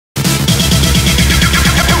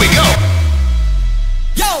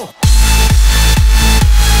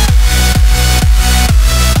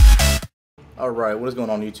Alright, what is going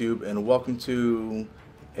on YouTube, and welcome to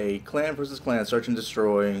a clan versus clan search and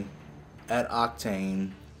destroy at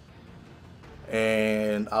Octane.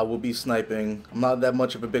 And I will be sniping. I'm not that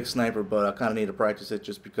much of a big sniper, but I kind of need to practice it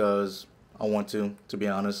just because I want to be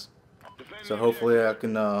honest. So hopefully I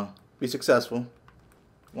can be successful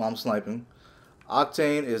while I'm sniping.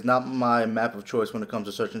 Octane is not my map of choice when it comes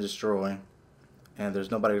to search and destroy, and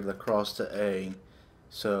there's nobody to cross to A,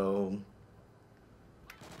 so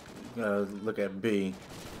look at B.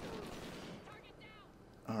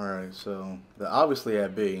 Alright, so they're obviously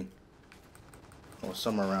at B. Or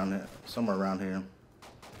somewhere around here. Somewhere around here.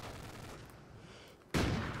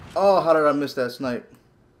 Oh, how did I miss that snipe?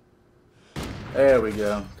 There we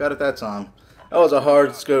go. Got it that time. That was a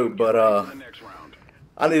hard scope, but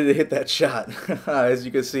I needed to hit that shot. As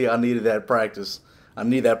you can see, I needed that practice. I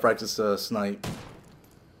need that practice snipe.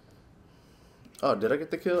 Oh, did I get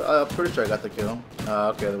the kill? I'm pretty sure I got the kill.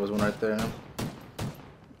 Okay, there was one right there.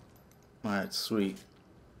 Alright, sweet.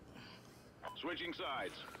 Switching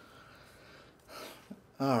sides.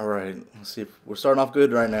 Alright, let's see if we're starting off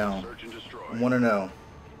good right now. Search and destroy. 1-0.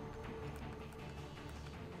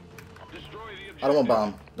 Destroy the objective. I don't want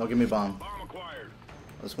bomb. Don't give me bomb. Bomb acquired.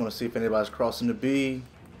 I just want to see if anybody's crossing the B.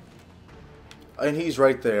 And he's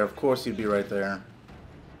right there. Of course he'd be right there.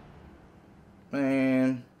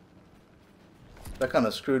 Man. That kind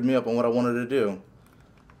of screwed me up on what I wanted to do.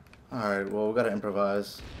 Alright, well, we gotta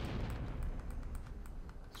improvise.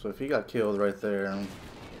 So if he got killed right there.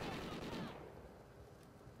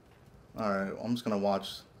 Alright, I'm just gonna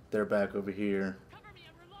watch their back over here.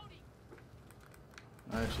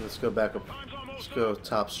 Actually, let's go back up. Let's go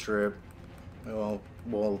top strip. Well,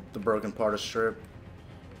 the broken part of strip.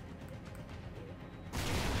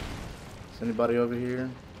 Is anybody over here?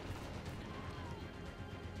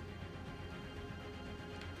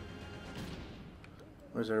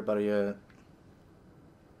 Where's everybody at?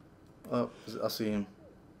 Oh, I see him.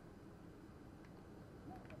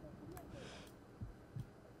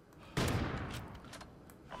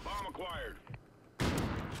 Bomb acquired.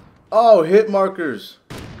 Oh, hit markers.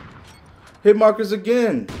 Hit markers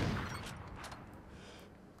again.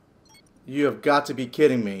 You have got to be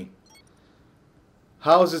kidding me.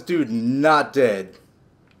 How is this dude not dead?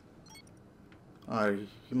 Alright,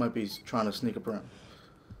 he might be trying to sneak up around.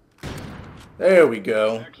 There we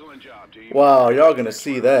go. Excellent job, team. Wow, y'all gonna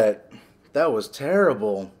see that. That was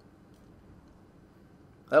terrible.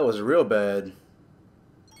 That was real bad.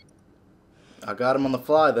 I got him on the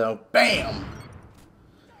fly though. Bam!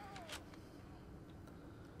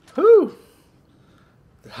 Whew!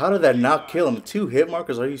 How did that not kill him? 2 hit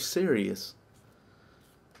markers? Are you serious?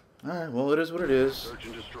 Alright, well, it is what it is. Search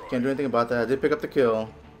and destroy. Can't do anything about that. I did pick up the kill.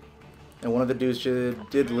 And one of the dudes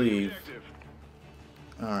did leave.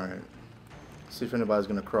 Alright. See if anybody's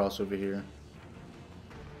gonna cross over here.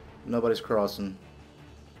 Nobody's crossing.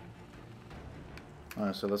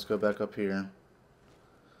 Alright, so let's go back up here.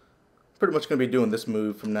 Pretty much gonna be doing this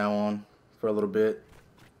move from now on for a little bit.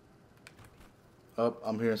 Oh,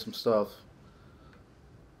 I'm hearing some stuff.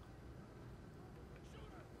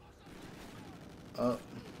 Oh,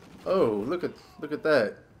 look at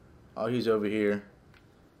that. Oh, he's over here.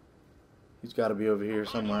 He's got to be over here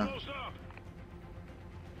somewhere.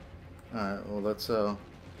 Alright, well let's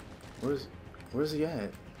where's he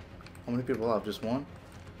at? How many people have? Just one?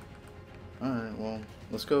 Alright, well,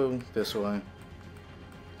 let's go this way.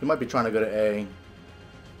 He might be trying to go to A.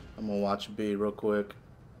 I'm gonna watch B real quick.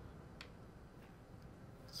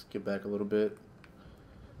 Let's get back a little bit.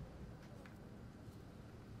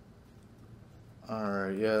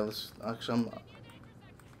 Alright, yeah, let's actually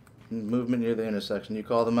movement near the intersection. You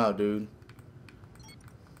call them out, dude.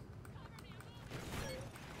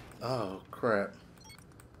 Oh, crap.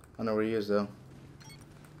 I know where he is, though.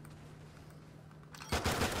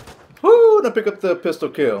 Whoo! Now pick up the pistol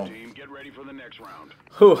kill. Team, get ready for the next round.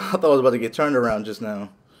 Whew, I thought I was about to get turned around just now.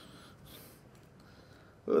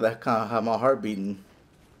 Ooh, that kind of had my heart beating.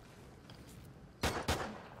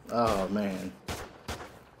 Oh, man.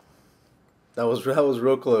 That was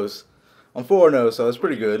real close. I'm 4-0, so it's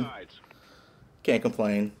pretty good. Can't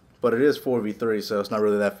complain. But it is 4v3, so it's not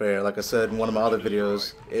really that fair. Like I said in one of my other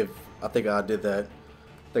videos, I think I did that.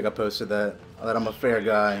 I think I posted that. That I'm a fair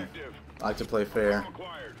guy. I like to play fair.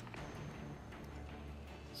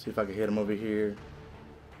 See if I can hit him over here.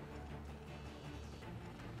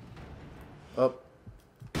 Oh.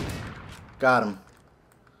 Got him.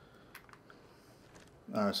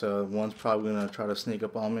 Alright, so one's probably going to try to sneak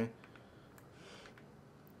up on me.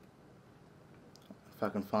 If I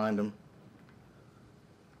can find him.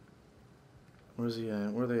 Where's he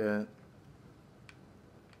at? Where are they at?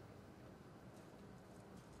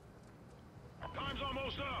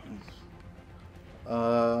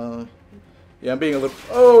 Yeah, I'm being a little...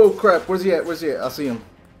 Oh, crap. Where's he at? Where's he at? I see him.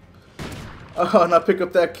 Oh, and I pick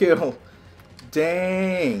up that kill.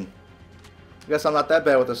 Dang. I guess I'm not that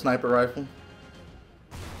bad with a sniper rifle.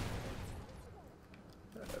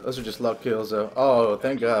 Those are just luck kills, though. Oh,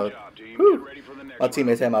 thank God. Job, team. Whew. Get ready for the next My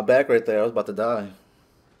teammates had my back right there. I was about to die.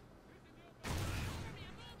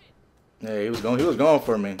 Yeah, he was going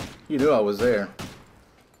for me. He knew I was there.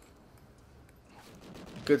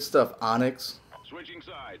 Good stuff, Onyx. Switching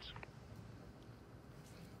sides.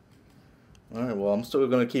 All right, well, I'm still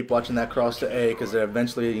gonna keep watching that cross to A because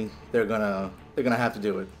eventually they're gonna have to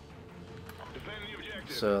do it. Defend the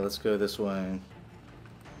objective. So let's go this way.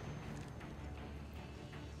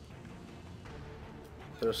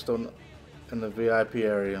 They're still in the VIP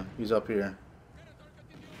area. He's up here.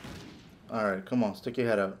 All right, come on, stick your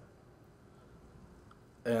head out.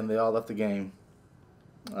 And they all left the game.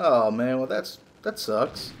 Oh man, well that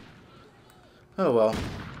sucks. Oh well.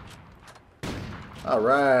 All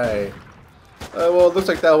right. Well, it looks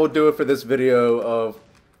like that will do it for this video of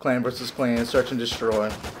Clan vs. Clan Search and Destroy.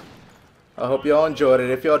 I hope y'all enjoyed it.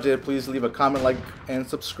 If y'all did, please leave a comment, like, and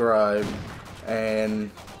subscribe. And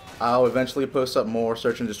I'll eventually post up more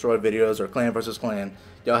Search and Destroy videos or Clan vs. Clan.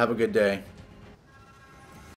 Y'all have a good day.